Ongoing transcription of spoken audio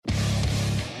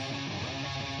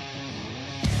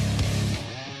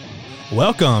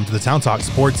Welcome to the Town Talk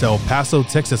Sports El Paso,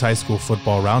 Texas High School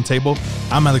Football Roundtable.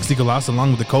 I'm Alex Nicolas along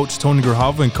with the coach, Tony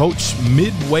Grijalva. And coach,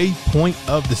 midway point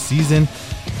of the season.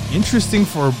 Interesting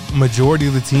for majority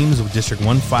of the teams with District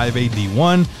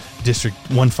 1-5AD1, District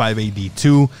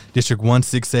 1-5AD2, District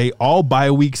 1-6A, all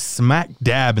bye weeks smack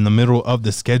dab in the middle of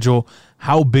the schedule.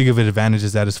 How big of an advantage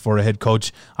is that as for a head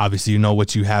coach? Obviously, you know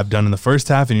what you have done in the first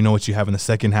half and you know what you have in the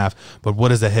second half. But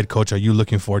what as a head coach are you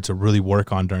looking forward to really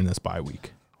work on during this bye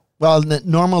week? Well,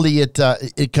 normally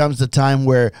it comes the time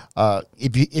where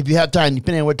if you have time,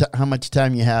 depending on how much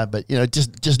time you have, but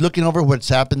just looking over what's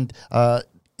happened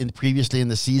previously in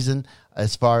the season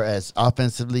as far as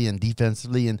offensively and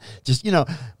defensively, and just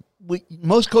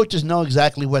most coaches know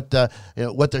exactly what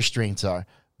their strengths are.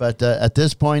 But at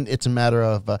this point, it's a matter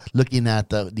of looking at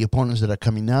the opponents that are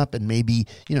coming up and maybe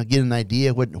get an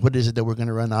idea what is it that we're going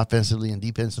to run offensively and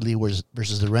defensively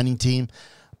versus the running team.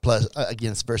 Plus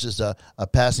versus a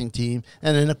passing team.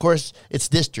 And then, of course, it's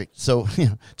district. So,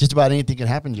 just about anything can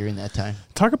happen during that time.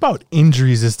 Talk about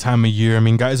injuries this time of year. I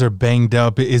mean, guys are banged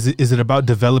up. Is it about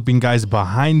developing guys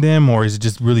behind them, or is it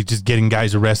just really just getting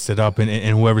guys rested up and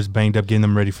whoever's banged up, getting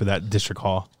them ready for that district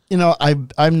hall?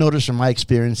 I've noticed from my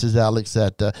experiences, Alex,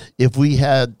 that if we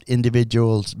had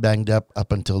individuals banged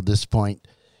up until this point,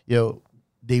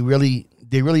 they really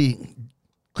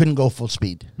couldn't go full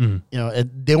speed.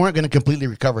 They weren't going to completely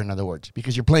recover, in other words,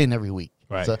 because you're playing every week.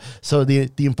 Right. So the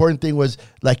important thing was,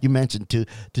 like you mentioned, to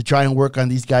try and work on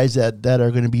these guys that are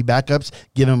going to be backups,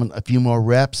 give them a few more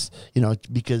reps,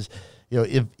 because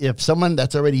if someone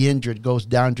that's already injured goes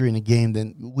down during a game,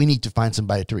 then we need to find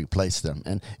somebody to replace them.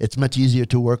 And it's much easier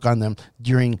to work on them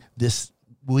during this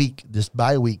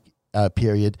bye week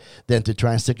period than to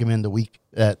try and stick them in the week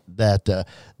that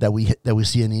we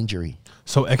see an injury.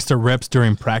 So extra reps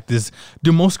during practice.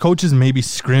 Do most coaches maybe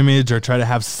scrimmage or try to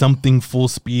have something full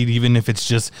speed, even if it's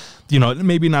just,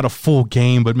 maybe not a full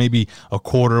game, but maybe a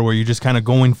quarter where you're just kind of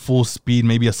going full speed,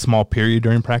 maybe a small period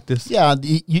during practice? Yeah,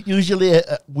 usually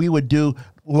we would do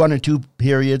 1 or 2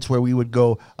 periods where we would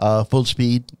go full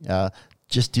speed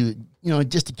just to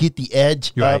keep the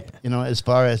edge right up, as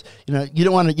far as, you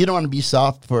don't want to be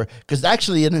soft because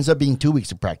actually it ends up being 2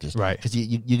 weeks of practice. Right. Because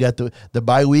you got the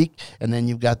bye week and then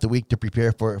you've got the week to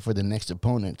prepare for the next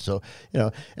opponent. So,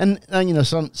 and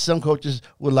some coaches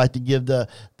would like to give the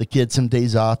kids some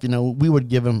days off. We would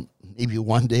give them maybe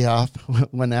 1 day off,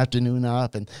 1 afternoon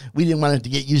off, and we didn't want them to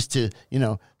get used to,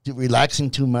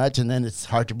 relaxing too much, and then it's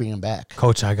hard to bring them back.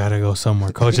 Coach, I got to go somewhere.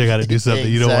 Coach, I got to do something.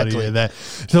 Exactly. You don't want to hear that.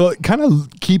 So kind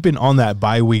of keeping on that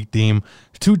bye week theme,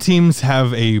 2 teams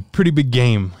have a pretty big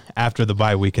game after the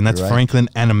bye week, and that's right. Franklin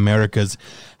and Americas.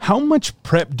 How much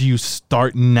prep do you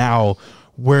start now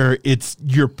where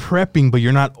you're prepping, but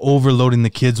you're not overloading the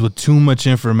kids with too much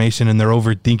information and they're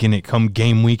overthinking it come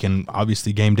game week and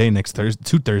obviously game day next Thursday,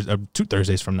 2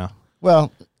 Thursdays from now?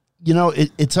 Well,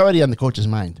 it's already on the coach's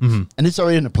mind, and it's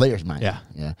already in the player's mind.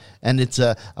 Yeah. And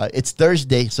it's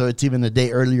Thursday, so it's even a day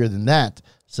earlier than that.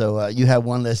 So you have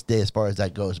one less day as far as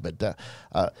that goes. But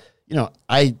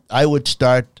I would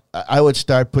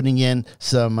start putting in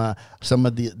some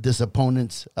of this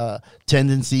opponent's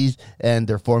tendencies and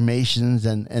their formations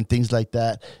and things like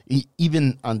that,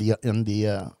 even on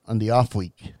the off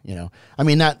week. I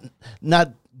mean,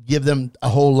 not give them a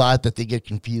whole lot that they get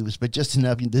confused, but just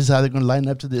enough. This is how they're going to line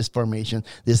up to this formation.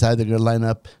 This is how they're going to line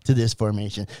up to this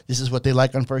formation. This is what they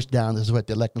like on first down. This is what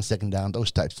they like on second down,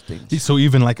 those types of things. So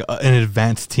even like an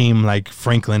advanced team like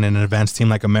Franklin and an advanced team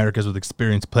like Americas with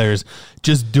experienced players,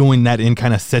 just doing that in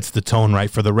kind of sets the tone, right,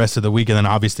 for the rest of the week, and then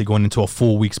obviously going into a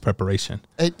full week's preparation.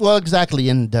 Well, exactly.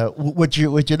 And what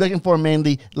you're looking for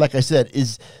mainly, like I said,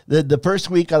 is the first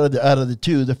week out of the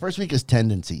 2. The first week is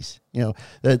tendencies.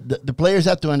 The players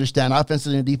have to understand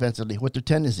offensively and defensively what their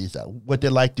tendencies are, what they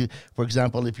like to. For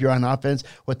example, if you're on offense,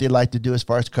 what they like to do as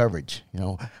far as coverage.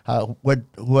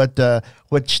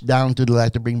 Which down do they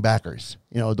like to bring backers.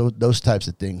 Those types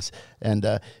of things. And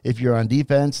if you're on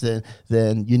defense,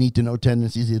 then you need to know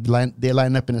tendencies. They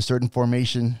line up in a certain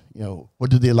formation. What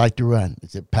do they like to run?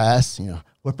 Is it pass?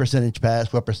 What percentage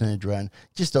pass, what percentage run,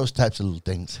 just those types of little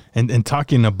things. And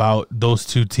talking about those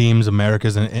 2 teams,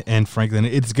 Americas and Franklin,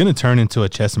 it's going to turn into a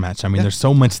chess match. I mean, There's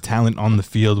so much talent on the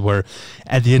field where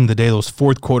at the end of the day, those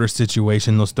fourth quarter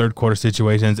situations, those third quarter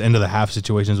situations, end of the half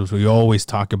situations, which we always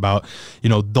talk about,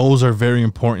 those are very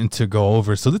important to go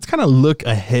over. So let's kind of look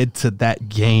ahead to that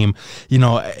game.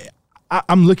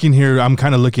 I'm looking here. I'm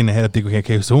kind of looking ahead. Thinking,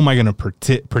 okay, so who am I going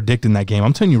to predict in that game?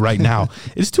 I'm telling you right now,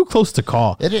 it's too close to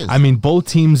call. It is. I mean, both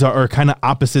teams are kind of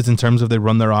opposites in terms of they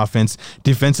run their offense.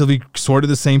 Defensively, sort of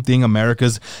the same thing.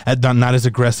 America's not as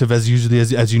aggressive as usually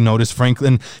as you notice.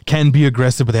 Franklin can be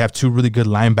aggressive, but they have two really good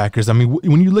linebackers. I mean,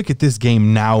 when you look at this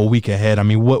game now, a week ahead, I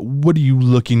mean, what are you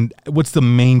looking? What's the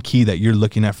main key that you're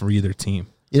looking at for either team?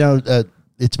 You know,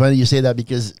 it's funny you say that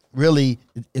because really,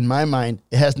 in my mind,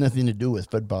 it has nothing to do with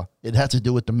football. It has to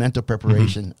do with the mental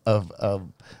preparation of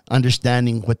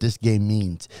understanding what this game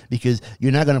means, because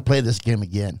you're not going to play this game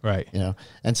again. Right. You know,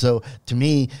 and so to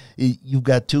me, you've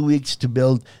got 2 weeks to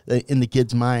build in the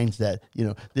kids' minds that, you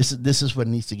know, this is what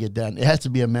needs to get done. It has to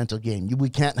be a mental game. We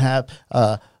can't have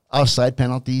offside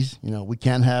penalties. You know, we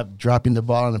can't have dropping the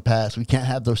ball on the pass. We can't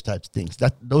have those types of things.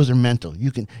 Those are mental.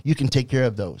 You can take care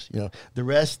of those. You know, the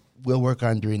rest we'll work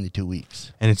on during the 2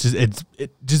 weeks. And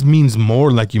it just means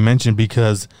more, like you mentioned,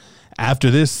 because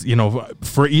after this, you know,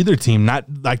 for either team, not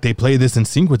like they play this in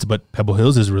sequence, but Pebble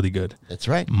Hills is really good. That's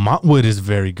right. Montwood is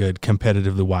very good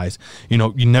competitively wise. You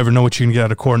know, you never know what you're going to get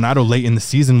out of Coronado late in the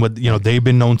season. With, you know, they've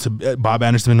been known to, Bob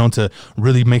Anderson been known to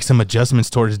really make some adjustments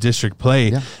towards district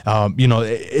play. Yeah. You know,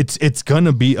 it's going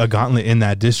to be a gauntlet in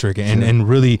that district. And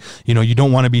really, you know, you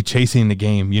don't want to be chasing the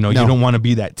game. You know, you don't want to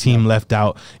be that team left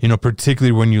out, you know,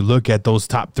 particularly when you look at those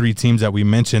top three teams that we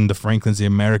mentioned, the Franklins, the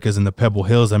Americas, and the Pebble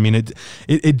Hills. I mean,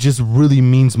 it just really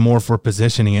means more for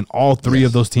positioning in all three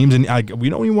of those teams. And we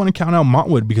don't even want to count out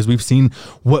Montwood because we've seen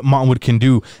what Montwood can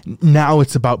do. Now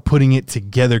it's about putting it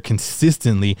together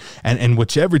consistently, and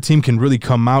whichever team can really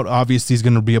come out, obviously is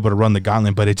going to be able to run the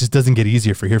gauntlet, but it just doesn't get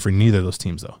easier for neither of those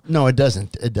teams, though. No, it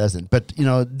doesn't. It doesn't. But, you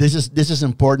know, this is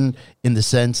important in the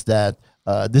sense that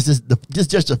this is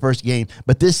just the first game,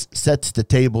 but this sets the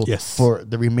table for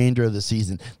the remainder of the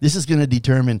season. This is going to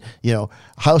determine, you know,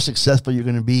 how successful you're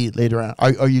going to be later on.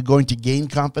 Are you going to gain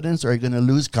confidence, or are you going to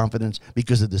lose confidence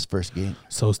because of this first game?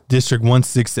 So District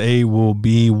 1-6A will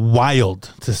be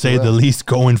wild, to say the least,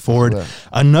 going forward.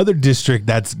 Another district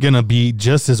that's going to be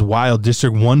just as wild,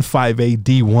 District 1-5A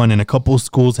D1, and a couple of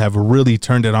schools have really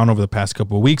turned it on over the past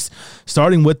couple of weeks,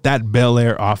 starting with that Bel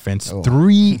Air offense.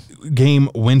 3-game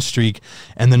win streak.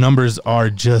 And the numbers are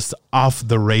just off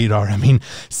the radar. I mean,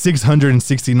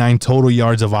 669 total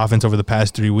yards of offense over the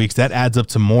past 3 weeks. That adds up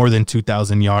to more than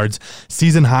 2,000 yards.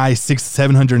 Season high,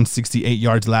 768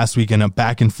 yards last week in a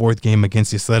back-and-forth game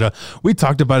against Ysleta. We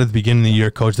talked about at the beginning of the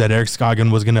year, Coach, that Eric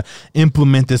Scoggin was going to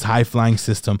implement this high-flying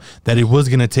system, that it was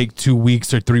going to take 2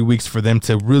 weeks or 3 weeks for them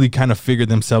to really kind of figure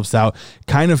themselves out. It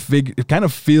kind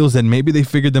of feels that maybe they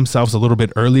figured themselves a little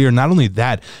bit earlier. Not only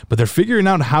that, but they're figuring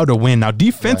out how to win. Now,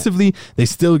 defensively, they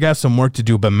still got some work to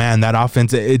do, but man, that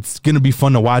offense, it's going to be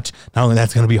fun to watch. Not only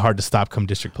that's going to be hard to stop come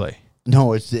district play.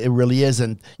 No, it really is.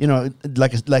 And, you know,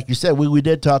 like you said, we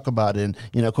did talk about it. And,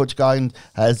 you know, Coach Scoggin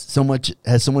has so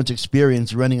much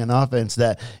experience running an offense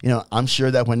that, you know, I'm sure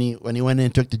that when he went in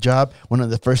and took the job, one of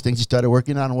the first things he started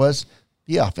working on was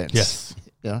the offense. Yes.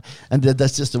 You know, and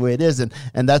that's just the way it is.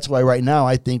 And that's why right now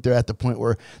I think they're at the point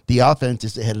where the offense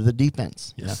is ahead of the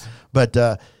defense. Yes. You know?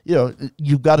 But, you know,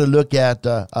 you've got to look at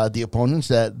the opponents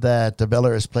that Bel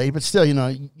Air has played. But still, you know,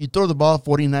 you throw the ball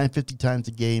 49, 50 times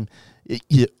a game.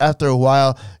 After a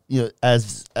while, you know,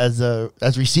 as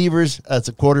receivers, as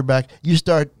a quarterback, you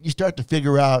start to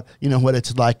figure out, you know, what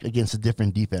it's like against the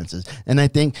different defenses. And I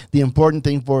think the important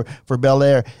thing for Bel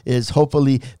Air is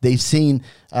hopefully they've seen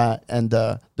and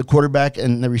the quarterback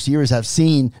and the receivers have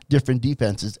seen different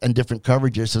defenses and different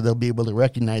coverages, so they'll be able to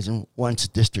recognize them once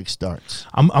district starts.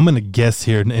 I'm going to guess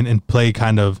here and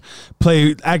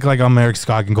act like I'm Eric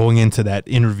Scoggin going into that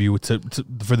interview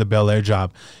for the Bel Air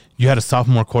job. You had a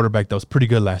sophomore quarterback that was pretty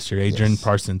good last year, Adrian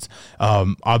Parsons.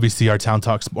 Obviously,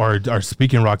 our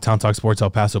Speaking Rock Town Talk Sports El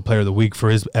Paso Player of the Week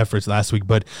for his efforts last week.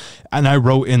 And I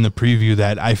wrote in the preview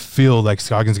that I feel like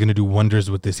Scoggins going to do wonders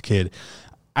with this kid.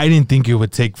 I didn't think it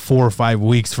would take 4 or 5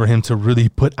 weeks for him to really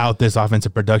put out this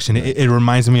offensive production. It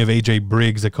reminds me of A.J.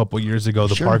 Briggs a couple years ago,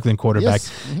 the Parkland quarterback,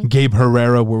 Gabe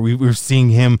Herrera, where we're seeing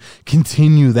him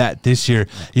continue that this year.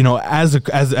 You know, as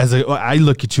I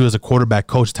look at you as a quarterback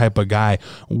coach type of guy,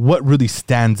 what really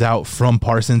stands out from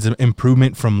Parsons'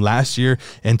 improvement from last year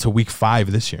into week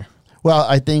 5 this year? Well,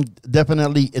 I think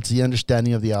definitely it's the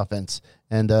understanding of the offense.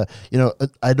 And, you know,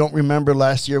 I don't remember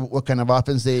last year what kind of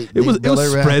offense it was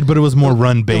spread, but it was more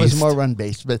run-based. It was more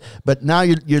run-based. But now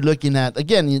you're looking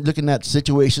at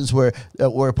situations where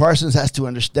Parsons has to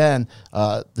understand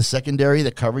the secondary,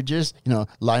 the coverages, you know,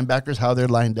 linebackers, how they're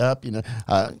lined up, you know,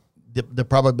 the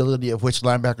probability of which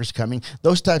linebacker's coming,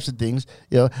 those types of things,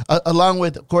 along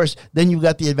with, of course, then you've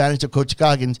got the advantage of Coach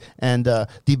Goggins and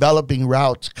developing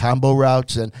routes, combo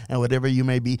routes, and whatever you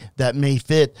may be that may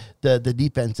fit the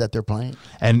defense that they're playing.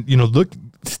 And,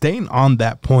 staying on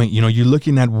that point, you're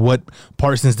looking at what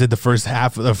Parsons did the first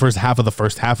half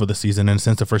of the season, and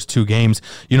since the first 2 games,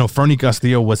 Fernie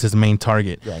Castillo was his main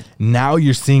target. Right. Now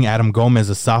you're seeing Adam Gomez,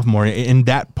 a sophomore, and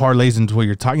that parlays into what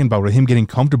you're talking about with him getting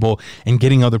comfortable and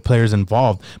getting other players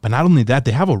involved. But not only that,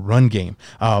 they have a run game.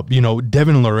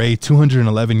 Devin Luray,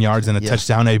 211 yards and a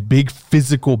touchdown, a big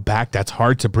physical back that's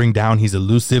hard to bring down. He's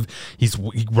elusive. He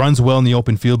runs well in the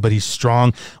open field, but he's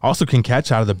strong. Also can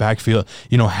catch out of the backfield.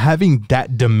 Having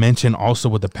that dimension also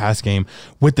with the pass game,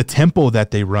 with the tempo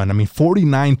that they run. I mean,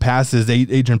 49 passes,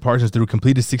 Adrian Parsons threw,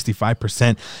 completed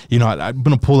 65%. I'm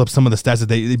going to pull up some of the stats that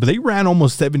they ran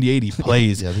almost 70, 80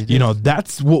 plays. Yeah,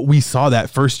 that's what we saw that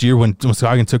first year when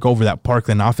Scoggin took over that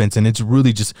Parkland offense, and it's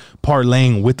really just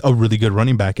parlaying with a really good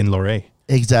running back in Luray.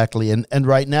 Exactly. And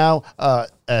right now,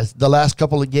 as the last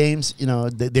couple of games,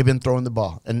 they've been throwing the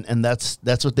ball, and that's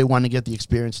what they want to get the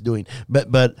experience doing.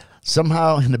 But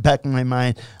somehow in the back of my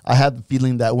mind, I have the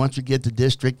feeling that once we get to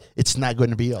district, it's not going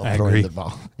to be all throwing the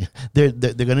ball. They're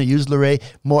going to use Luray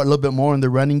a little bit more in the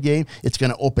running game. It's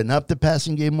going to open up the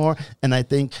passing game more. And I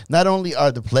think not only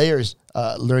are the players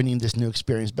learning this new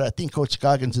experience, but I think Coach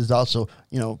Goggins is also,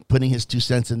 putting his 2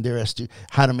 cents in there as to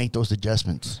how to make those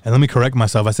adjustments. And let me correct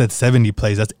myself. I said 70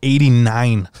 plays. That's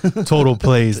 89 total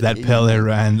plays that Pele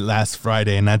ran last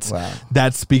Friday. And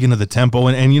that's speaking of the tempo.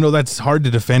 And that's hard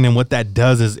to defend. And what that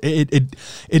does is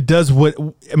it does what,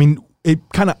 it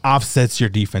kind of offsets your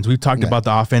defense. We've talked about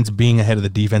the offense being ahead of the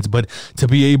defense, but to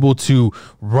be able to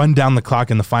run down the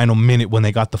clock in the final minute when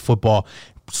they got the football,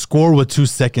 score with 2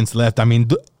 seconds left.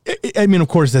 Of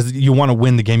course, as you want to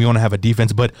win the game, you want to have a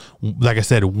defense, but like I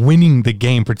said, winning the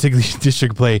game, particularly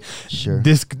district play,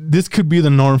 this could be the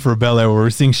norm for Bel Air, where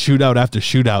we're seeing shootout after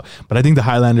shootout. But I think the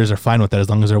Highlanders are fine with that as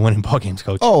long as they're winning ball games,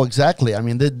 Coach. Oh, exactly.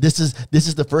 This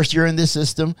is the first year in this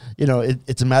system.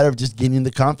 It's a matter of just gaining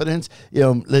the confidence.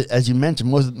 As you mentioned,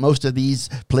 most of these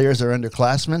players are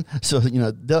underclassmen, so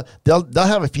they'll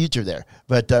have a future there.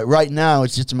 But right now,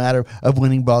 it's just a matter of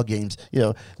winning ball games.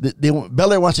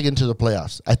 Bel Air wants to get into the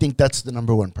playoffs. I think that's the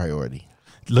number 1 priority.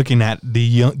 Looking at the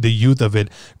youth of it,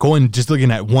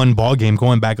 looking at one ball game,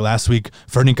 going back last week,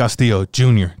 Fernie Castillo,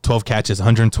 Jr., 12 catches,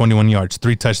 121 yards,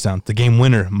 3 touchdowns, the game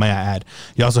winner, may I add.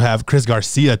 You also have Chris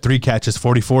Garcia, 3 catches,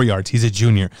 44 yards. He's a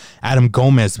junior. Adam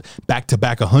Gomez,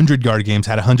 back-to-back 100-yard games,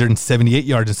 had 178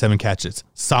 yards and 7 catches,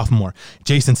 sophomore.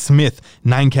 Jason Smith,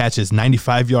 9 catches,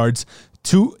 95 yards,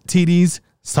 2 TDs,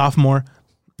 sophomore.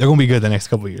 They're going to be good the next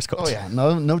couple of years, Coach. Oh yeah,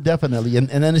 no, definitely. And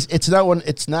then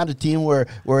it's not a team where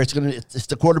it's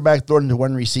the quarterback throwing to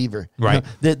one receiver. Right.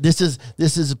 This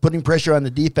is putting pressure on the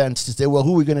defense to say, well,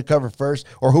 who are we going to cover first,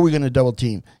 or who are we going to double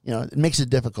team? It makes it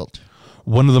difficult.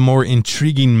 One of the more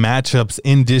intriguing matchups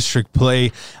in district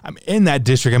play. In that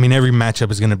district, every matchup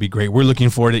is going to be great. We're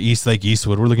looking forward to East Lake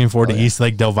Eastwood. We're looking forward to East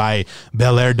Lake Del Valle,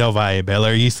 Bel Air Del Valle, Bel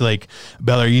Air East Lake,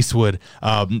 Bel Air Eastwood.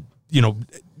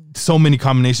 So many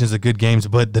combinations of good games,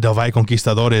 but the Del Valle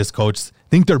Conquistadores, Coach,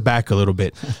 think they're back a little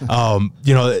bit.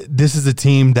 This is a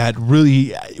team that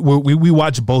really we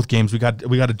watched both games. We got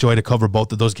a joy to cover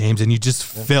both of those games, and you just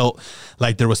felt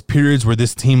like there was periods where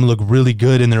this team looked really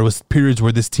good, and there was periods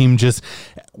where this team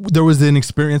there was an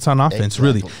experience on offense.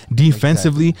 Really,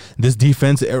 defensively, this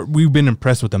defense, we've been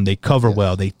impressed with them. They cover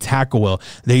well, they tackle well,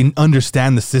 they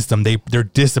understand the system. They're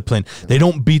disciplined. They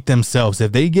don't beat themselves.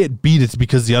 If they get beat, it's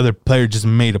because the other player just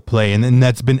made a play, and then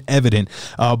that's been evident.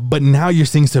 But now you're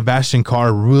seeing Sebastian Carr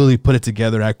really put it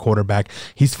together at quarterback.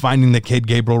 He's finding the kid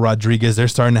Gabriel Rodriguez. They're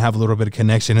starting to have a little bit of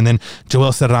connection. And then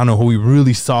Joel Serrano, who we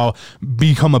really saw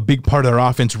become a big part of their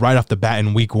offense right off the bat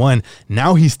in week 1.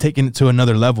 Now he's taking it to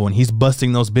another level, and he's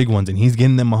busting those big ones, and he's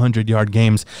getting them 100-yard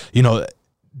games.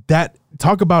 That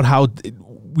talk about how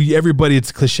everybody,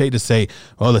 it's cliche to say,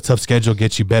 oh, the tough schedule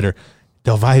gets you better.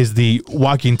 Del Valle is the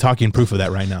walking, talking proof of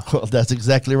that right now. Well, that's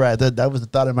exactly right. That was the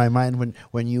thought in my mind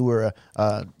when you were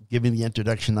giving the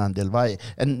introduction on Del Valle.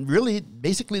 And really,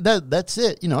 basically, that's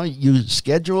it. You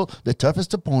schedule the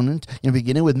toughest opponent,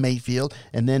 beginning with Mayfield,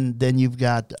 and then you've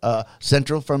got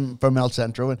Central from El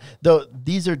Centro. And though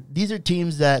these are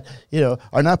teams that,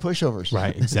 are not pushovers.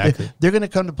 Right, exactly. They're going to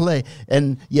come to play.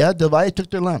 And, yeah, Del Valle took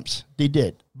their lumps. They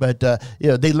did. But,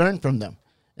 they learned from them.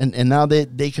 And now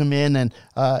they come in and,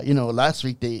 last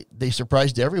week they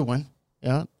surprised everyone,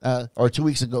 or 2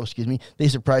 weeks ago, they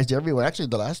surprised everyone, actually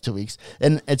the last 2 weeks.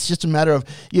 And it's just a matter of,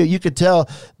 you could tell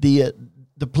the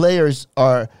players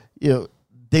are,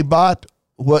 they bought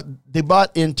what they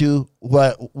bought into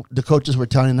what the coaches were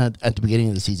telling them at the beginning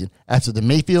of the season. After the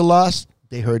Mayfield loss,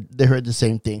 they heard the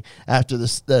same thing. After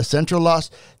the Central loss,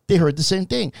 they heard the same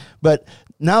thing. But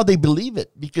now they believe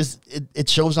it because it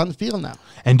shows on the field now.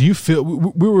 And do you feel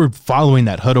we were following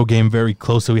that Huddle game very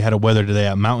closely? We had a weather today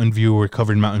at Mountain View. We're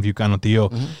covering Mountain View, Canutillo.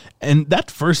 Mm-hmm. And that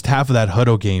first half of that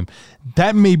Huddle game,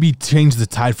 that maybe changed the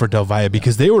tide for Del Valle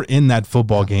because they were in that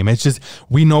football game. It's just,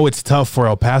 we know it's tough for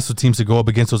El Paso teams to go up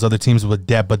against those other teams with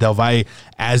depth, but Del Valle,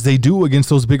 as they do against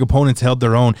those big opponents, held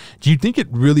their own. Do you think it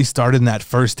really started in that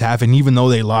first half? And even though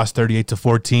they lost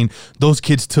 38-14, those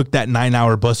kids took that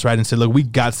 9-hour bus ride and said, look, we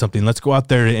got something. Let's go out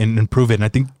there and improve it. And I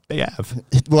think they have.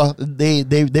 Well, they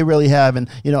really have, and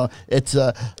it's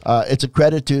a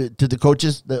credit to the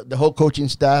coaches, the whole coaching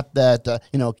staff that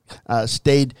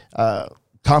stayed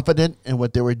confident in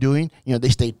what they were doing. They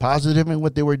stayed positive in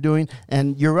what they were doing,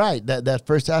 and you're right. That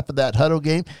first half of that Huddle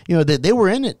game, they were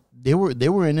in it. They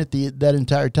were in it that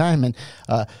entire time, and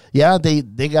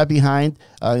they got behind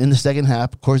in the second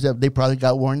half. Of course, they probably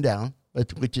got worn down,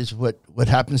 which is what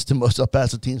happens to most El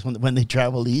Paso teams when they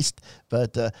travel east.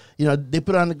 But they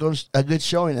put on a good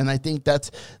showing, and I think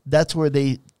that's where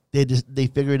they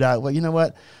figured out. Well, you know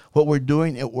what we're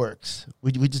doing, it works.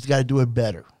 We just got to do it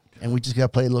better, and we just got to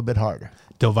play a little bit harder.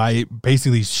 Del Valle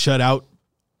basically shut out.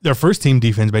 Their first team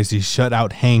defense basically shut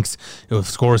out Hanks. It was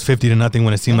scores 50-0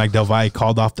 when it seemed like Del Valle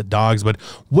called off the Dogs. But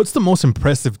what's the most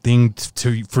impressive thing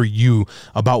for you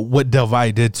about what Del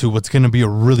Valle did to what's going to be a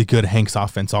really good Hanks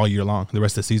offense all year long, the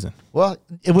rest of the season? Well,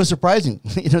 it was surprising.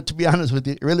 To be honest with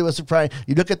you, it really was surprising.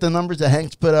 You look at the numbers that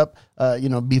Hanks put up,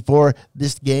 before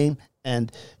this game,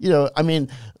 and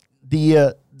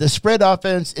the spread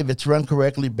offense, if it's run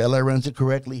correctly, Belair runs it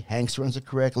correctly, Hanks runs it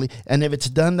correctly, and if it's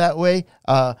done that way,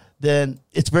 then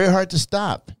it's very hard to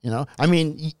stop. You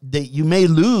may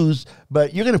lose,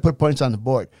 but you're going to put points on the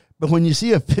board. But when you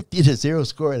see a 50-0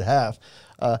 score at half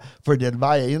for Del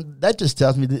Valle, that just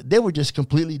tells me that they were just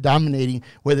completely dominating,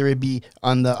 whether it be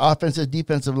on the offensive,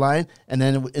 defensive line, and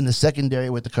then in the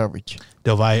secondary with the coverage.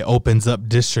 Del Valle opens up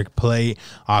district play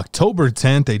October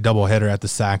 10th, a doubleheader at the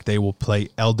SAC. They will play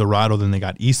El Dorado, then they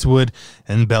got Eastwood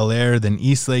and Bel Air, then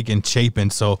Eastlake and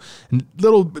Chapin. So a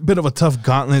little bit of a tough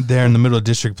gauntlet there in the middle of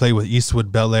district play with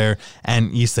Eastwood, Bel Air,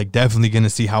 and Eastlake. Definitely going to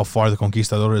see how far the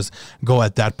Conquistadores go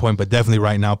at that point, but definitely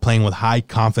right now playing with high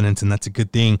confidence, and that's a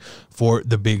good thing for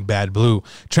the Big Bad Blue.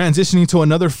 Transitioning to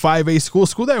another 5A school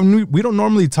that we don't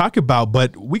normally talk about,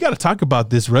 but we got to talk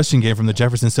about this rushing game from the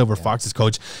Jefferson Silver Foxes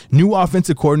coach. New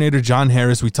offensive coordinator John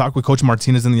Harris. We talked with Coach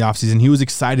Martinez in the offseason. He was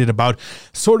excited about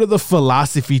sort of the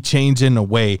philosophy change in a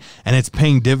way, and it's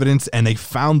paying dividends, and they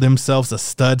found themselves a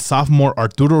stud sophomore,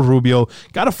 Arturo Rubio.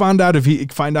 Got to find out if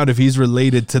he's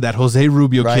related to that Jose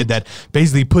Rubio kid that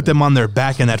basically put them on their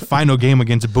back in that final game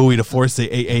against Bowie to force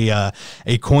a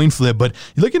coin flip. But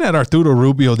looking at Arturo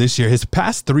Rubio this year, his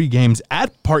past 3 games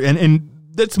at Park, and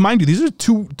that's, mind you, these are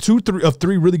two of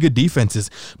three really good defenses.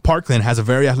 Parkland has a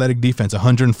very athletic defense,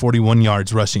 141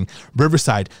 yards rushing.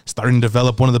 Riverside starting to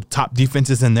develop one of the top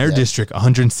defenses in their district,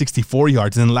 164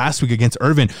 yards. And then last week against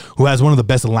Irvin, who has one of the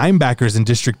best linebackers in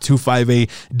District 2 5A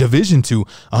Division 2,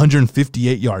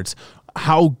 158 yards.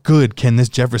 How good can this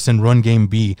Jefferson run game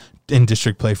be in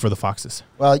district play for the Foxes?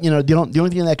 Well, the only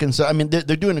thing that concerns,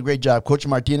 they're doing a great job. Coach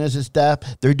Martinez's staff,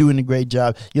 they're doing a great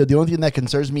job. The only thing that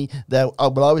concerns me, that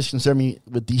will always concern me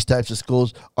with these types of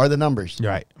schools, are the numbers.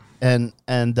 Right. And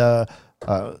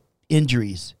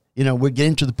injuries. We're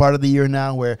getting to the part of the year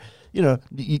now where,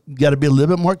 you got to be a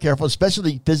little bit more careful,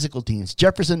 especially physical teams.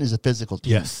 Jefferson is a physical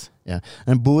team. Yes. Yeah.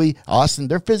 And Bowie, Austin,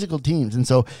 they're physical teams. And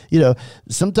so,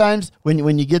 sometimes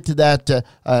when you get to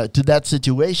that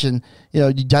situation, you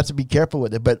have to be careful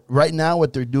with it. But right now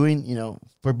what they're doing,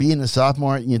 for being a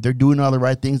sophomore, they're doing all the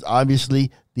right things.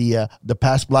 Obviously, the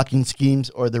pass blocking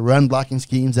schemes or the run blocking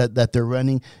schemes that they're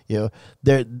running,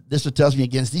 this what tells me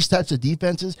against these types of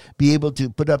defenses, be able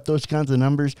to put up those kinds of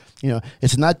numbers.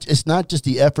 It's not just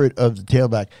the effort of the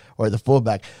tailback or the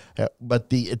fullback, but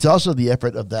it's also the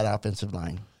effort of that offensive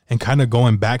line. And kind of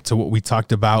going back to what we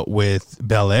talked about with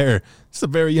Bel Air, it's a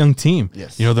very young team.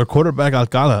 Yes. Their quarterback,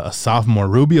 Alcala, a sophomore.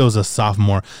 Rubio's a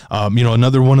sophomore.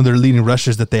 Another one of their leading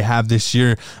rushers that they have this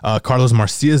year, Carlos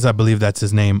Marcias, I believe that's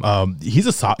his name. He's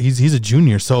a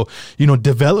junior. So,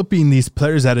 developing these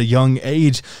players at a young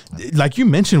age, like you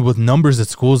mentioned, with numbers at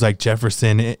schools like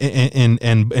Jefferson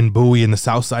and Bowie and the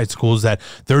South Side schools, that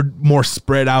they're more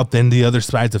spread out than the other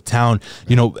sides of town.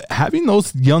 Having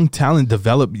those young talent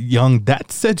develop young,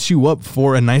 that sets you up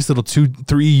for a nice little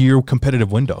 2-3 year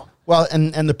competitive window. Well,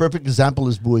 and the perfect example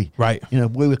is Bowie. Right.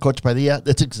 Bowie with Coach Padilla,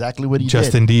 that's exactly what he did.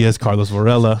 Justin Diaz, Carlos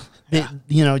Varela.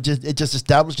 Just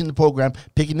establishing the program,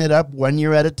 picking it up 1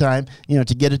 year at a time,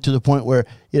 to get it to the point where,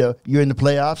 you're in the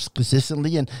playoffs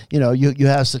consistently and, you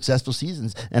have successful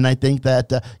seasons. And I think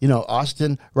that,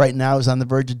 Austin right now is on the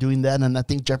verge of doing that. And I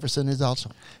think Jefferson is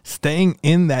also. Staying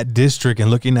in that district and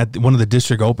looking at one of the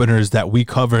district openers that we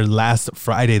covered last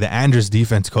Friday, the Andrews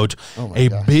defense, Coach,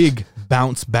 big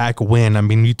bounce back win. I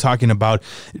mean, you're talking about,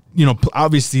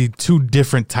 obviously two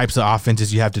different types of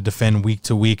offenses you have to defend week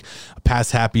to week. A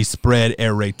pass happy spread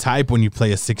air raid type when you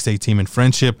play a 6A team in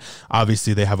Friendship.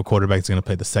 Obviously, they have a quarterback that's going to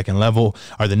play the second level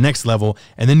or the next level.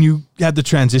 And then you had the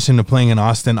transition to playing an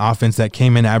Austin offense that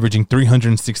came in averaging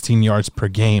 316 yards per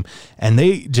game. And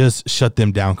they just shut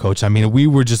them down, Coach. I mean, we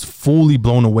were just fully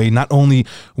blown away, not only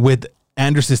with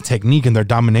Andrus' technique and their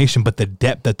domination, but the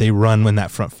depth that they run in that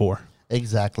front four.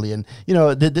 Exactly. And,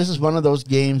 this is one of those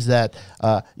games that,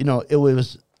 it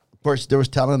was, of course, there was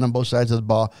talent on both sides of the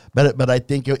ball, but I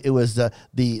think it was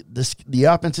the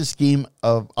offensive scheme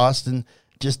of Austin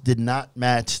just did not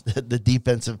match the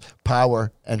defensive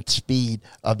power and speed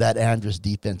of that Andrus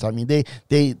defense. I mean,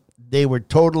 they were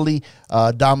totally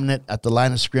dominant at the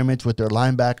line of scrimmage with their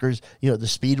linebackers. The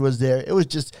speed was there. It was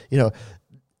just,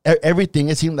 everything.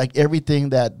 It seemed like everything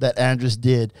that Andrus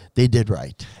did, they did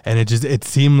right. And it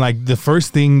seemed like the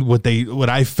first thing what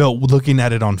I felt looking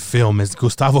at it on film is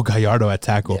Gustavo Gallardo at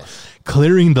tackle. Yes.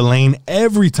 Clearing the lane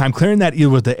every time, clearing that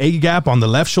either with the A gap on the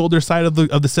left shoulder side of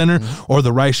the center or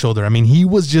the right shoulder. I mean, he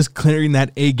was just clearing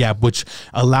that A gap, which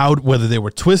allowed whether they were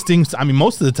twisting. I mean,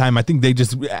 most of the time, I think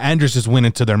Andrus just went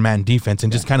into their man defense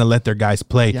and just kind of let their guys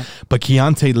play. Yeah. But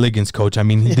Keontae Liggins, Coach, I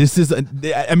mean, this is,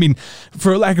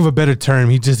 for lack of a better term,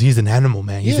 he's an animal,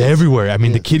 man. He's everywhere. I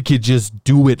mean, the kid could just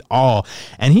do it all.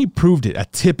 And he proved it. A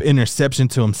tip interception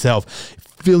to himself,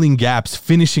 filling gaps,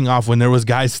 finishing off when there was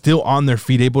guys still on their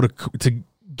feet, able to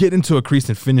get into a crease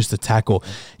and finish the tackle.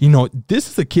 This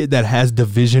is a kid that has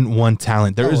Division I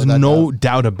talent. There is no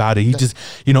doubt about it. He just,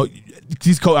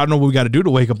 these I don't know what we got to do to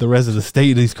wake up the rest of the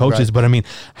state, these coaches, but I mean,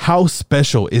 how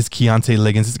special is Keontae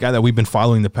Liggins? This guy that we've been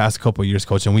following the past couple of years,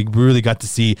 Coach, and we really got to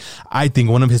see, I think,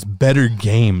 one of his better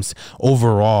games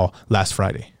overall last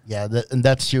Friday. Yeah, and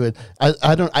that's true.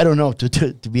 I don't know,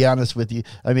 to be honest with you.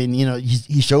 I mean,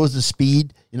 he shows the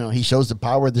speed. He shows the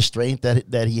power, the strength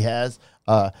that he has.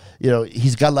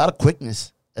 He's got a lot of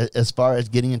quickness as far as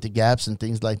getting into gaps and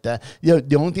things like that.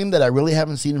 The only thing that I really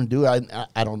haven't seen him do, I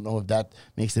don't know if that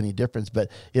makes any difference,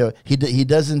 but he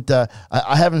doesn't.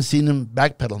 I haven't seen him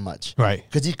backpedal much, right?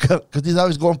 Because he's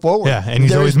always going forward. Yeah, and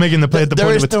he's always making the play at the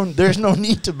point. There's no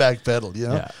need to backpedal,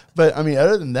 Yeah. But I mean,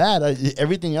 other than that,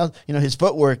 everything else, his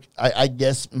footwork, I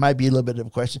guess, might be a little bit of a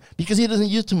question because he doesn't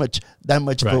use that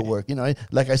much footwork.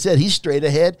 Like I said, he's straight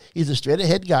ahead. He's a straight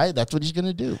ahead guy. That's what he's going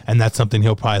to do. And that's something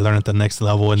he'll probably learn at the next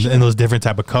level. And those different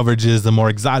type of coverages, the more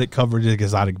exotic coverages,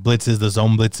 exotic blitzes, the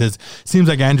zone blitzes. Seems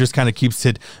like Andrus kind of keeps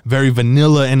it very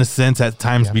vanilla in a sense at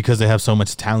times because they have so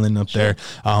much talent up there.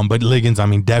 But Liggins, I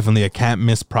mean, definitely a can't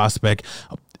miss prospect.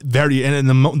 And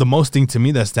the most thing to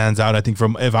me that stands out, I think,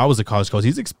 from if I was a college coach,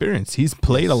 he's experienced. He's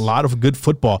played a lot of good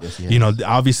football. Yes,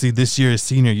 obviously this year, his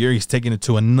senior year, he's taking it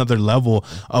to another level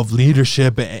of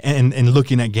leadership and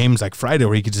looking at games like Friday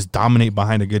where he could just dominate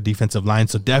behind a good defensive line.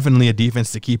 So definitely a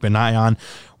defense to keep an eye on.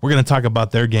 We're going to talk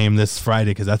about their game this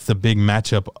Friday because that's the big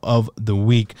matchup of the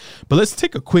week. But let's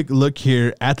take a quick look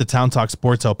here at the Town Talk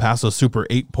Sports El Paso Super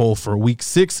 8 poll for Week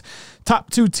 6. Top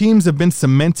two teams have been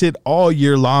cemented all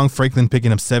year long. Franklin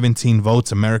picking up 17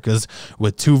 votes. America's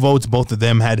with 2 votes. Both of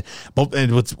them had both.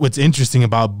 And what's interesting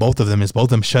about both of them is both of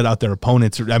them shut out their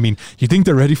opponents. I mean, you think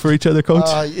they're ready for each other, Coach?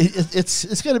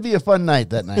 It's going to be a fun night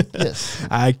that night. Yes,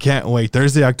 I can't wait.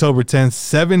 Thursday, October 10th,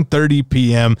 7:30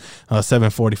 p.m.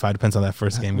 7:45 depends on that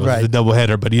first game. Goes to the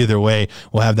doubleheader, but either way,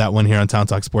 we'll have that one here on Town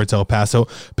Talk Sports El Paso.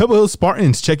 Pebble Hill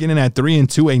Spartans checking in at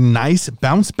 3-2, a nice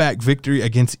bounce back victory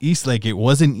against Eastlake. It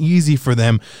wasn't easy for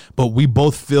them, but we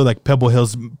both feel like Pebble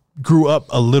Hills grew up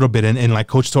a little bit, and like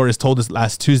Coach Torres told us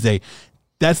last Tuesday,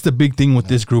 that's the big thing with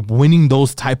this group, winning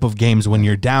those type of games when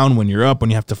you're down, when you're up,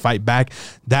 when you have to fight back.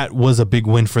 That was a big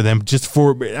win for them, just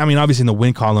for, I mean, obviously in the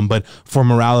win column, but for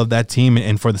morale of that team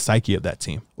and for the psyche of that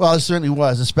team. Well, it certainly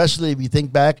was, especially if you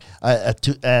think back at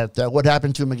what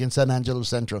happened to them against San Angelo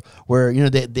Central, where,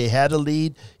 they had a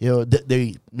lead,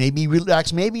 they maybe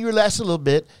relaxed a little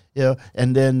bit,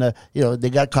 and then, they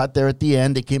got caught there at the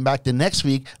end. They came back the next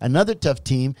week, another tough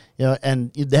team,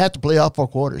 and they had to play all 4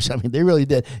 quarters. I mean, they really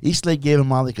did. Eastlake gave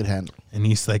them all they could handle. And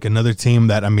Eastlake, another team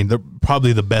that, I mean, they're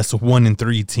probably the best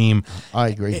 1-3 team. I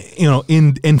agree. You know,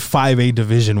 in 5A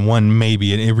Division 1,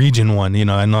 maybe in Region 1. You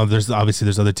know, I know there's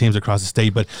other teams across the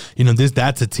state, but you know,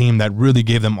 that's a team that really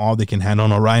gave them all they can handle.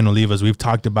 And Orion Olivas, we've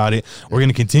talked about it. We're going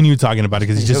to continue talking about it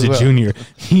because he's just a junior.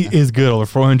 He is good, over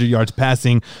 400 yards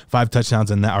passing, 4 touchdowns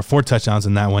in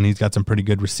that one. He's got some pretty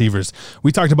good receivers.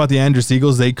 We talked about the Andress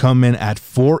Eagles. They come in at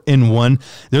 4-1.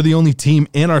 They're the only team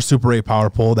in our Super 8 Power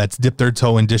Poll that's dipped their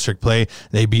toe in district play.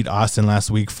 They beat Austin last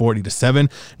week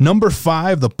 40-7. Number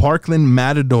 5, the Parkland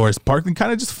Matadors. Parkland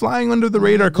kind of just flying under the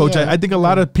radar, Coach. I think a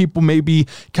lot of people may be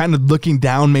kind of looking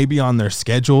down maybe on their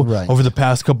schedule over the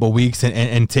past couple of weeks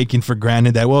and taking for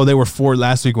granted that, well, they were 4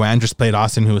 last week when Andress played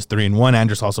Austin, who was 3-1.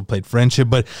 Andress also played Friendship.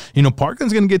 But, you know,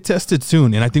 Parkland's going to get tested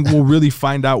soon, and I think we'll really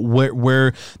find out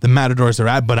where the Matadors are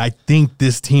at. But I think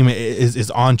this team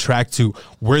is on track to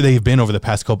where they've been over the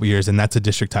past couple of years, and that's a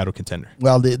district title contender.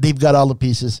 Well, they've got all the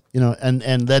pieces, you know,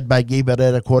 and led by Gabe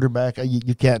Herrera, quarterback.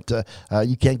 You can't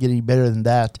get any better than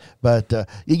that. But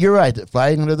you're right,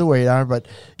 flying under the radar. But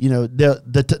you know,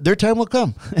 their time will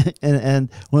come, and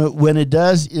when it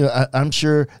does, you know, I'm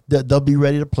sure that they'll be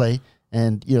ready to play.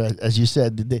 And you know, as you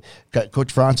said,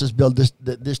 Coach Francis built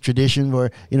this tradition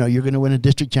where, you know, you're going to win a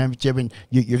district championship and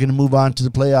you're going to move on to the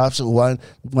playoffs.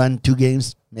 One, 2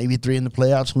 games, maybe 3 in the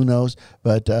playoffs. Who knows?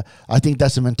 But I think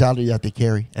that's the mentality that they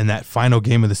carry. And that final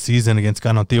game of the season against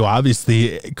Canutillo,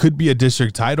 obviously, it could be a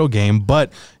district title game,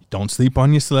 but don't sleep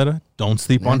on Ysleta. Don't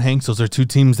sleep on Hanks. Those are 2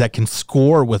 teams that can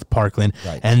score with Parkland.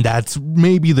 And that's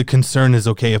maybe the concern is,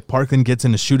 okay, if Parkland gets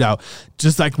in a shootout,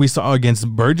 just like we saw against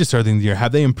Burgess earlier in the year,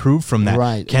 have they improved from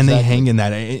that? Can they hang in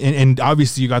that? And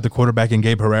obviously you got the quarterback in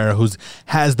Gabe Herrera, who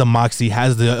has the moxie,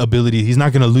 has the ability. He's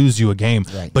not going to lose you a game.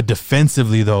 But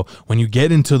defensively, though, when you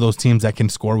get into those teams that can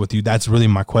score with you, that's really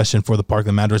my question for the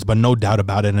Parkland Matadors. But no doubt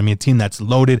about it. I mean, a team that's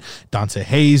loaded. Dante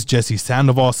Hayes, Jesse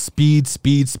Sandoval, speed,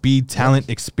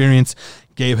 talent, experience.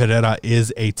 Gabe Herrera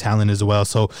is a talent as well.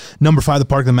 So number 5, the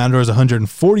Parkland Matadors,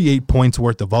 148 points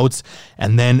worth of votes.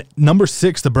 And then number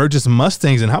 6, the Burgess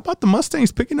Mustangs. And how about the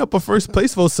Mustangs picking up a first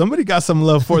place vote? Somebody got some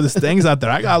love for the Stangs out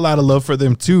there. I got a lot of love for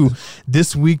them too.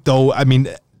 This week, though, I mean,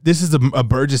 this is a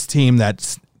Burgess team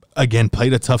that's, again,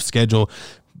 played a tough schedule.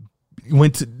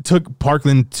 Took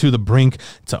Parkland to the brink,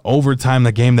 to overtime,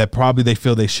 the game that probably they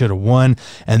feel they should have won.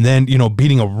 And then, you know,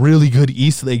 beating a really good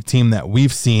Eastlake team that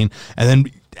we've seen. And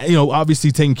then, you know,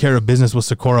 obviously taking care of business with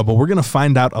Socorro, but we're going to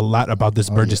find out a lot about this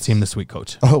Burgess team this week,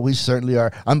 Coach. Oh, we certainly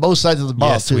are. On both sides of the ball,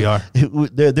 yes, too. We are.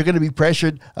 They're going to be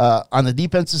pressured on the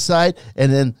defensive side,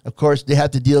 and then, of course, they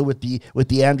have to deal with the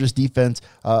Andress defense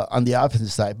on the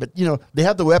offensive side. But, you know, they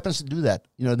have the weapons to do that.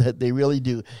 You know, they really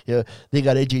do. You know, they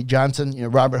got A.J. Johnson, you know,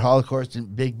 Robert Hall, of course,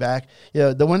 big back. You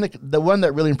know, the one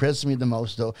that really impresses me the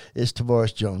most, though, is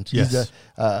Tavares Jones. Yes. He's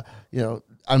you know,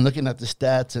 I'm looking at the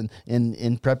stats and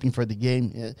in prepping for the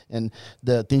game, and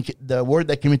the word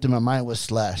that came into my mind was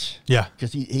slash. Yeah,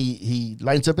 because he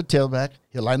lines up a tailback,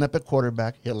 he'll line up a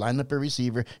quarterback, he'll line up a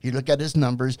receiver. You look at his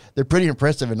numbers; they're pretty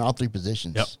impressive in all 3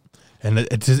 positions. Yep. And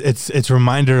it's a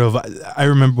reminder of, I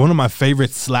remember one of my favorite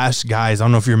slash guys. I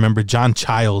don't know if you remember, John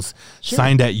Childs,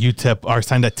 signed at UTEP, or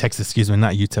signed at Texas, excuse me,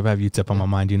 not UTEP. I have UTEP on my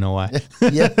mind. You know why?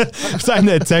 Yeah. Signed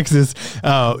at Texas,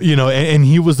 you know, and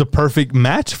he was the perfect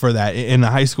match for that in the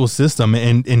high school system.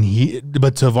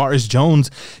 But Tavares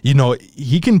Jones, you know,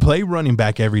 he can play running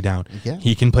back every down. Yeah.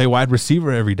 He can play wide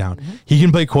receiver every down. Mm-hmm. He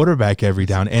can play quarterback every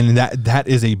down. And that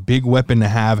is a big weapon to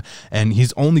have. And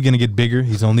he's only going to get bigger.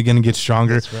 He's only going to get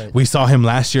stronger. That's right. We saw him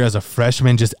last year as a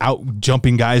freshman just out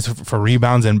jumping guys for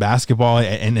rebounds in basketball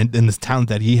and this talent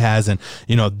that he has. And,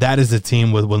 you know, that is a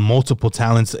team with multiple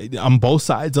talents on both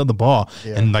sides of the ball.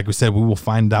 Yeah. And like we said, we will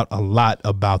find out a lot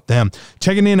about them.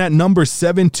 Checking in at number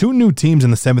 7, 2 new teams in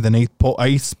the 7th and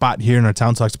 8th spot here in our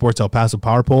Town Talk Sports El Paso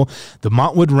Power Poll, the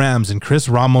Montwood Rams and Chris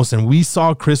Ramos. And we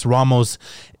saw Chris Ramos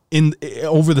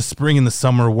over the spring and the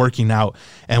summer working out,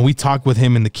 and we talked with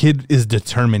him, and the kid is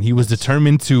determined. He was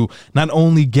determined to not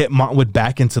only get Montwood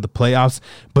back into the playoffs,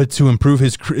 but to improve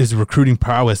his recruiting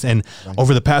prowess. And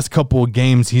over the past couple of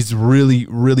games, he's really,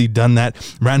 really done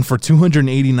that. Ran for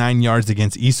 289 yards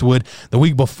against Eastwood. The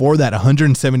week before that,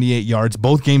 178 yards.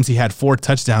 Both games he had 4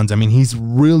 touchdowns. I mean, he's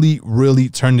really, really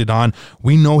turned it on.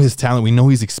 We know his talent. We know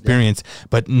his experience.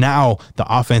 But now the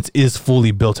offense is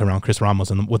fully built around Chris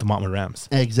Ramos with the Montwood Rams.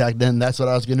 Exactly. And that's what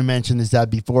I was going to mention, is that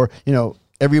before, you know,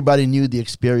 everybody knew the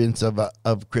experience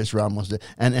of Chris Ramos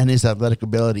and his athletic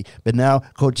ability. But now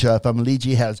Coach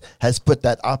Famaligi has put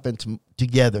that offense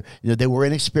together. They were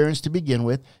inexperienced to begin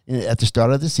with at the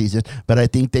start of the season, but I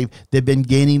think they've been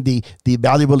gaining the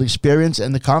valuable experience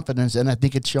and the confidence, and I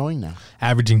think it's showing now.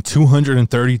 Averaging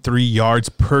 233 yards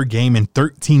per game and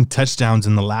 13 touchdowns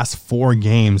in the last 4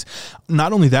 games.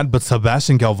 Not only that, but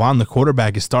Sebastian Galvan, the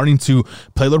quarterback, is starting to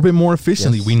play a little bit more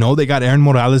efficiently. Yes. We know they got Aaron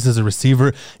Morales as a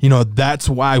receiver. That's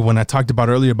why when I talked about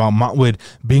earlier about Montwood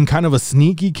being kind of a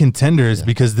sneaky contender is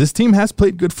because this team has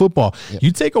played good football. Yep.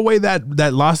 You take away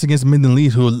that loss against Midland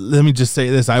Leeds, who, let me just say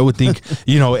this, I would think,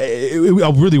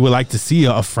 I really would like to see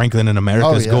a Franklin and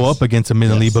Americas go up against a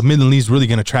Midland Leeds, but Midland Leeds really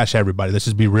going to trash everybody. Let's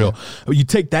just be real. Yeah. You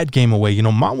take that game away,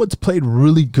 Montwood's played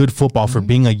really good football for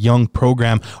being a young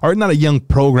program, or not a young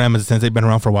program in the sense they've been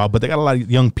around for a while, but they got a lot of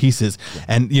young pieces. Yeah.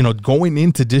 And, going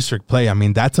into district play, I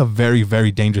mean, that's a very,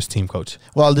 very dangerous team, Coach.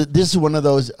 Well, this is one of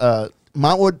those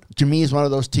Montwood, to me, is one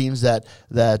of those teams that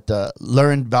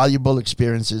learned valuable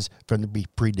experiences from the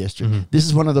pre-district. Mm-hmm. This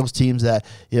is one of those teams that,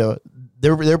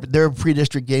 their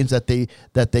pre-district games that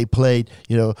they played,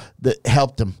 that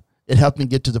helped them. It helped them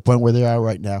get to the point where they are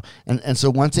right now. And so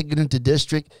once they get into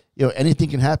district, anything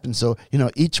can happen. So,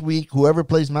 each week, whoever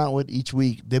plays Montwood each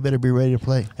week, they better be ready to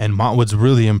play. And Montwood's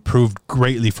really improved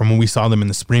greatly from when we saw them in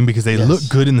the spring, because they look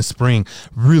good in the spring,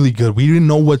 really good. We didn't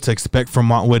know what to expect from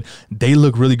Montwood. They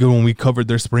look really good when we covered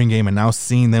their spring game, and now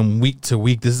seeing them week to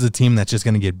week, this is a team that's just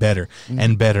going to get better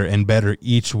and better and better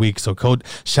each week. So,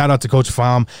 shout out to Coach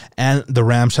Pham and the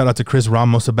Rams. Shout out to Chris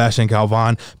Ramos, Sebastian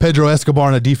Galvan, Pedro Escobar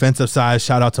on the defensive side.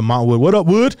 Shout out to Montwood. What up,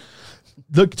 Wood?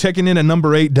 Look, checking in at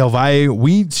number 8, Del Valle.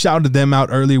 We shouted them out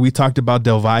earlier. We talked about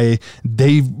Del Valle.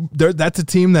 That's a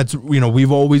team that's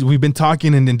we've been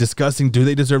talking and discussing. Do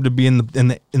they deserve to be in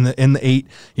the 8?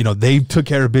 They took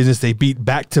care of business. They beat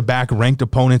back-to-back ranked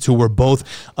opponents who were both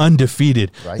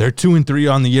undefeated. Right. They're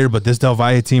 2-3 on the year, but this Del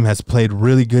Valle team has played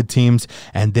really good teams,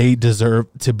 and they deserve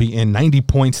to be in. 90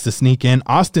 points to sneak in.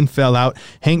 Austin fell out.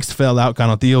 Hanks fell out.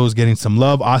 Canotillo was getting some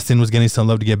love. Austin was getting some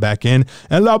love to get back in,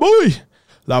 and La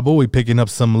Boy picking up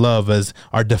some love as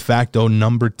our de facto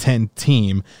number 10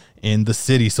 team in the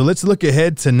city. So let's look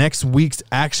ahead to next week's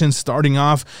action, starting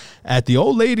off at the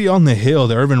Old Lady on the Hill,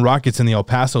 the Irvin Rockets and the El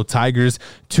Paso Tigers.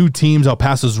 2 teams. El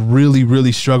Paso's really,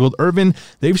 really struggled. Irvin,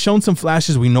 they've shown some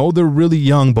flashes. We know they're really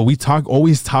young, but we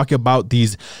always talk about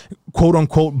these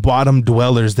quote-unquote bottom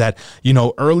dwellers that,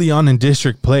 early on in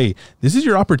district play, this is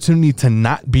your opportunity to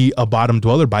not be a bottom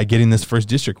dweller by getting this first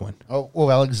district win. Oh,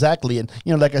 well, exactly. And,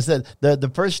 like I said,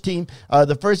 the first team,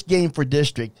 the first game for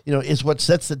district, is what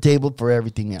sets the table for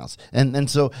everything else. And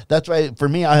so that's why, for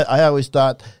me, I always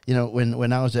thought,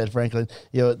 when I was at Franklin,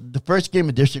 the first game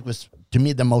of district was, to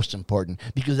me, the most important,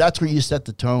 because that's where you set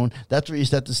the tone. That's where you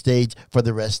set the stage for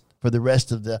the rest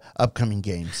of the upcoming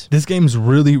games. This game's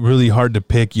really, really hard to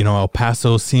pick. El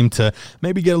Paso seemed to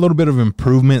maybe get a little bit of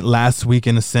improvement last week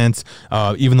in a sense,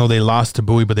 even though they lost to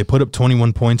Bowie, but they put up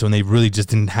 21 points when they really just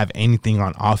didn't have anything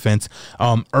on offense.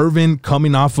 Irvin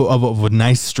coming off of a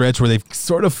nice stretch where they've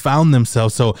sort of found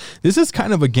themselves. So this is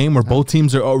kind of a game where both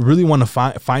teams are really want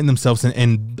to find themselves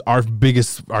in our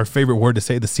favorite word to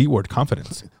say, the C word,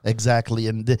 confidence. Exactly.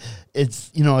 And it's,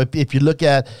 if you look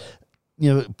at,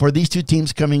 for these 2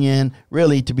 teams coming in,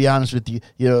 really, to be honest with you,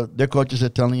 their coaches are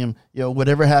telling them,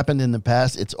 whatever happened in the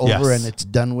past, it's over and it's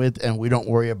done with, and we don't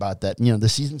worry about that. The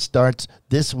season starts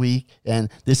this week, and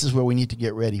this is where we need to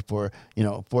get ready for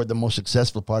the most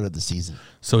successful part of the season.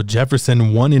 So Jefferson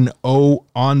 1-0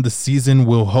 on the season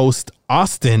will host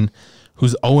Austin,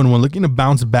 who's 0-1, looking to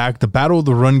bounce back. The battle of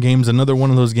the run game is another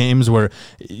one of those games where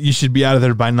you should be out of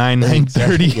there by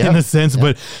 9:30 in a sense.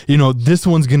 Yep. But, this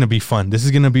one's going to be fun. This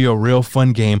is going to be a real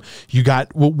fun game. You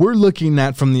got what we're looking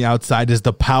at from the outside is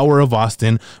the power of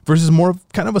Austin versus more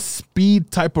kind of a speed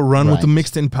type of run with the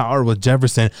mixed in power with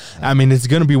Jefferson. I mean, it's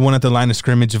going to be one at the line of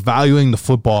scrimmage. Valuing the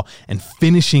football and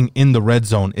finishing in the red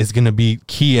zone is going to be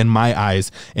key in my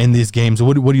eyes in these games.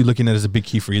 What are you looking at as a big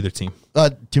key for either team?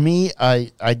 To me,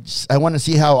 I want to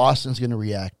see how Austin's going to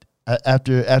react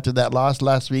after that loss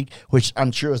last week, which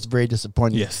I'm sure was very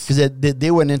disappointing. Yes, because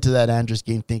they went into that Andrews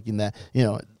game thinking that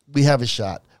we have a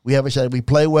shot. We have a shot. If we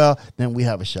play well, then we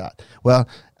have a shot. Well,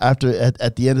 at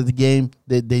the end of the game,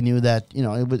 they knew that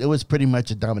it was pretty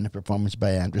much a dominant performance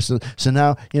by Andrews. So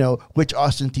now which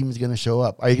Austin team is going to show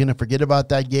up? Are you going to forget about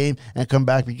that game and come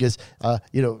back because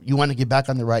you want to get back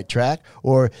on the right track,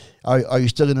 or are you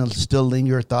still going to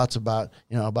linger thoughts about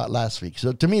last week?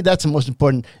 So to me, that's the most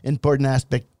important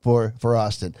aspect for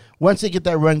Austin. Once they get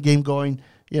that run game going,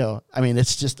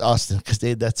 it's just Austin because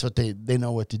that's what they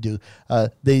know what to do.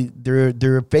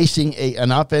 They're facing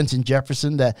an offense in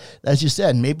Jefferson that, as you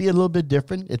said, maybe a little bit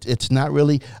different. It's not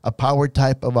really a power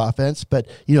type of offense, but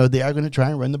they are going to try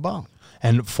and run the ball.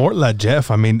 And Fort La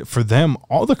Jeff, I mean, for them,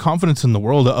 all the confidence in the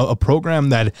world, a program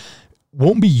that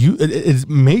won't be it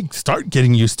may start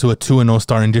getting used to a 2-0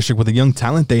 start in district with the young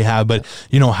talent they have, but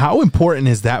how important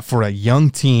is that for a young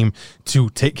team to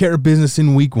take care of business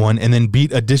in week 1 and then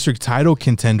beat a district title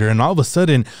contender, and all of a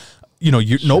sudden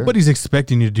nobody's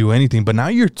expecting you to do anything, but now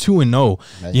you're 2-0.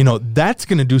 Right. That's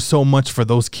going to do so much for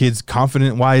those kids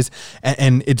confident wise,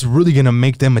 and it's really going to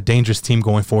make them a dangerous team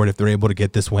going forward if they're able to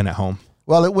get this win at home.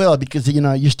 Well, it will, because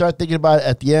you start thinking about it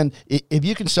at the end. If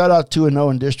you can start out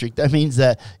 2-0 in district, that means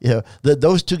that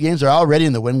those 2 games are already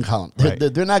in the win column. Right.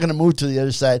 They're not going to move to the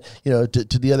other side, to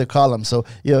the other column. So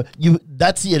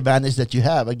that's the advantage that you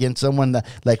have against someone that,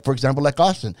 like, for example, like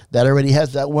Austin, that already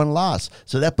has that 1 loss.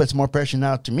 So that puts more pressure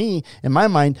now, to me, in my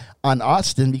mind, on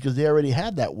Austin, because they already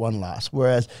had that 1 loss.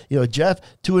 Whereas Jeff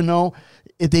 2-0,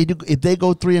 if they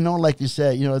go 3-0, like you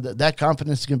said, that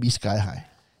confidence is going to be sky high.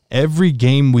 Every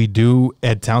game we do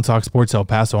at Town Talk Sports El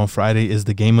Paso on Friday is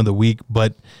the game of the week,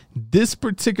 but this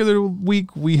particular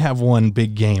week we have one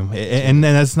big game, and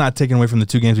that's not taken away from the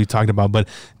 2 games we talked about, but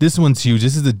this one's huge.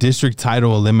 This is the district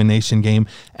title elimination game.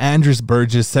 Andres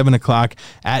Burgess, 7 o'clock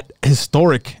at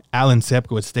historic Alan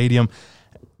Sepkowitz Stadium.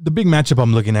 The big matchup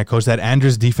I'm looking at, Coach, that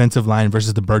Andres defensive line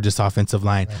versus the Burgess offensive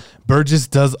line. Right. Burgess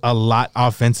does a lot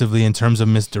offensively in terms of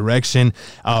misdirection.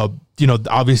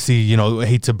 Obviously, I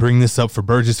hate to bring this up for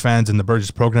Burgess fans and the Burgess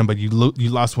program, but you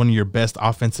lost one of your best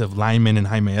offensive linemen in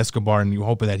Jaime Escobar, and you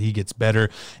hope that he gets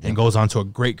better and goes on to a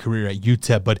great career at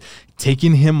UTEP. But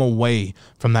taking him away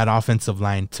from that offensive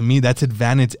line, to me, that's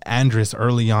advantage Andres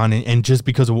early on, and just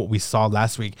because of what we saw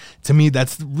last week, to me,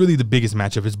 that's really the biggest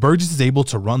matchup. Is Burgess is able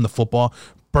to run the football,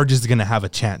 Burgess is going to have a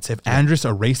chance. If Andres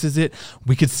erases it,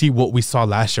 we could see what we saw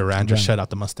last year where Andres shut out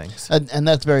the Mustangs. And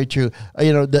that's very true.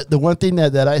 The one thing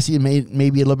that I see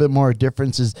maybe a little bit more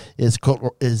difference is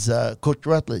Coach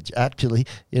Rutledge, actually.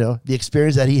 The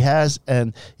experience that he has,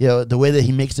 and the way that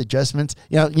he makes adjustments.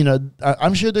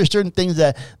 I'm sure there's certain things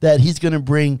that he's going to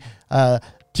bring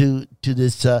to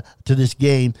this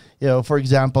game. For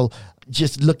example,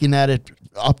 just looking at it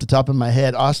off the top of my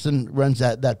head, Austin runs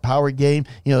that power game.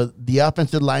 The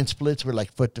offensive line splits were like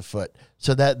foot to foot.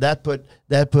 So that put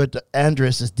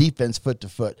Andres' defense foot to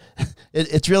foot.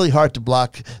 It's really hard to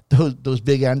block those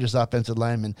big Andres offensive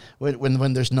linemen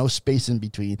when there's no space in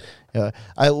between.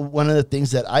 One of the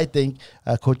things that I think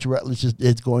Coach Rutledge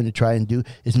is going to try and do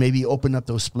is maybe open up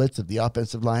those splits of the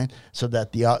offensive line so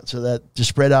that to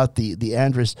spread out the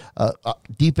Andres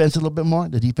defense a little bit more,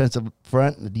 the defensive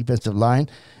front and the defensive line,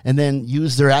 and then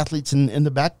use their athletes in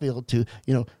the backfield to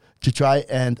try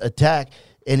and attack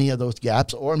any of those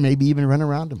gaps, or maybe even run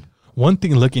around them. One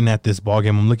thing looking at this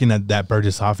ballgame, I'm looking at that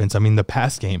Burgess offense. I mean, the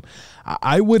pass game,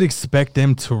 I would expect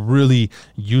them to really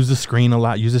use the screen a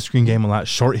lot, use the screen game a lot,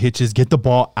 short hitches, get the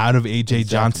ball out of A.J.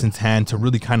 Johnson's hand to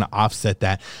really kind of offset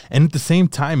that. And at the same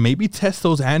time, maybe test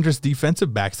those Andres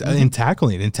defensive backs in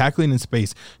tackling in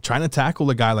space, trying to tackle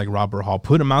a guy like Robert Hall,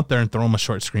 put him out there and throw him a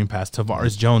short screen pass.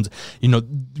 Tavares Jones,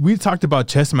 we talked about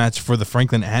chess match for the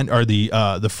Franklin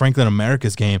the Franklin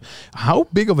Americas game. How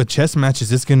big of a chess match is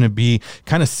this going to be,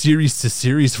 kind of series to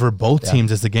series for both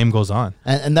teams as the game goes on?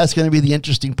 And that's going to be the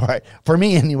interesting part for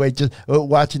me anyway, just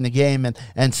watching the game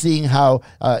and seeing how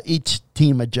each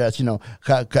team adjusts.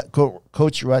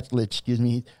 Coach Rutledge, excuse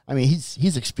me, I mean,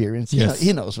 he's experienced. Yes.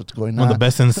 He knows what's going on. One of the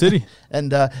best in the city.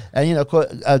 and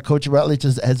Coach Rutledge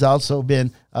has also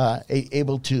been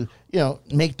able to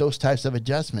make those types of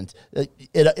adjustments.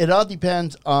 It all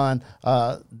depends on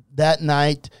that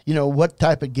night, what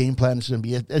type of game plan is going to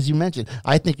be. As you mentioned,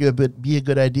 I think it would be a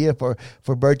good idea for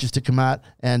Burgess to come out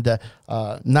and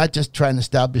not just try and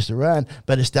establish the run,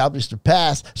 but establish the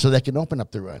pass so they can open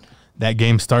up the run. That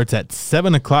game starts at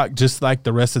 7 o'clock, just like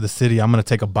the rest of the city. I'm going to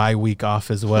take a bye week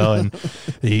off as well. And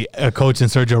the coach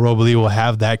and Sergio Robley will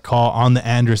have that call on the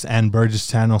Andres and Burgess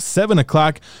channel, 7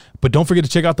 o'clock. But don't forget to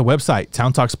check out the website,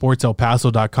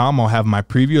 towntalksportselpaso.com. I'll have my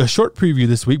preview, a short preview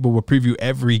this week, but we'll preview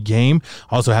every game.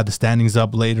 Also have the standings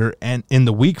up later and in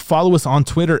the week. Follow us on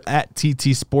Twitter at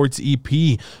TT Sports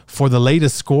EP for the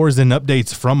latest scores and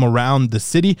updates from around the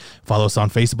city. Follow us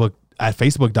on Facebook at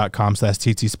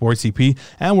facebook.com/TTSportsEP.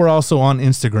 And we're also on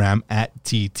Instagram at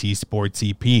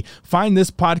TTSportsEP. Find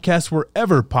this podcast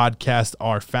wherever podcasts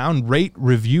are found. Rate,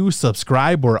 review,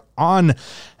 subscribe. We're on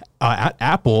at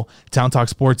Apple, Town Talk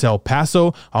Sports El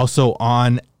Paso. Also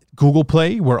on Google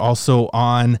Play. We're also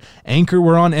on Anchor.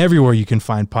 We're on everywhere you can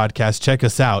find podcasts. Check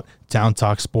us out, Town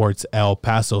Talk Sports El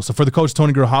Paso. So for the coach,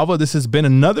 Tony Grijalva, this has been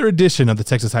another edition of the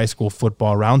Texas High School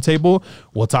Football Roundtable.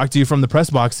 We'll talk to you from the press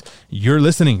box. You're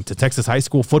listening to Texas High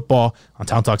School Football on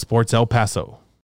Town Talk Sports El Paso.